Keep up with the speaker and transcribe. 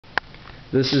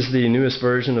This is the newest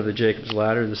version of the Jacobs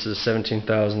ladder. This is a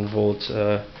 17,000 volt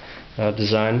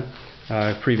design.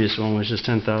 Previous one was just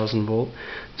 10,000 volt.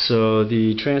 So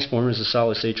the transformer is a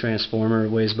solid state transformer.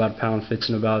 It weighs about a pound, fits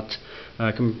in about,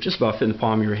 can just about fit in the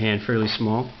palm of your hand, fairly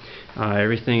small.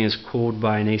 Everything is cooled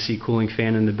by an AC cooling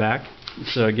fan in the back,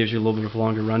 so it gives you a little bit of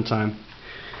longer run time.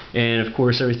 And of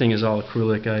course everything is all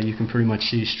acrylic. You can pretty much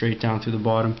see straight down through the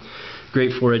bottom.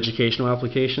 Great for educational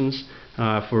applications,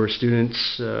 for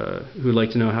students who'd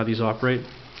like to know how these operate.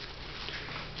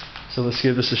 So let's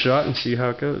give this a shot and see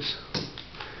how it goes.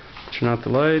 Turn out the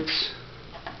lights,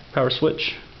 power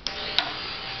switch.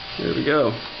 There we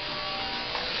go.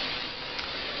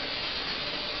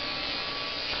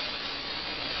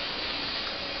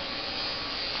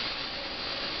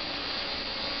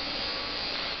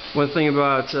 One thing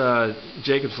about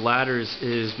Jacobs ladders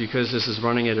is because this is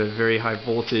running at a very high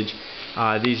voltage,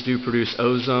 these do produce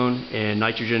ozone and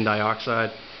nitrogen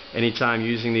dioxide. Anytime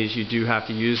using these, you do have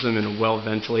to use them in a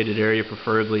well-ventilated area,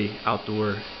 preferably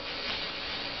outdoor.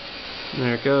 And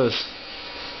there it goes.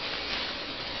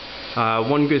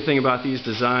 One good thing about these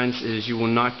designs is you will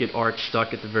not get arc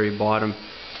stuck at the very bottom.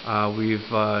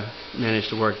 We've managed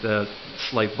to work the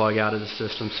slight bug out of the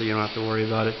system, so you don't have to worry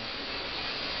about it.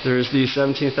 There's the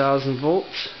 17,000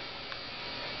 volts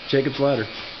Jacobs ladder.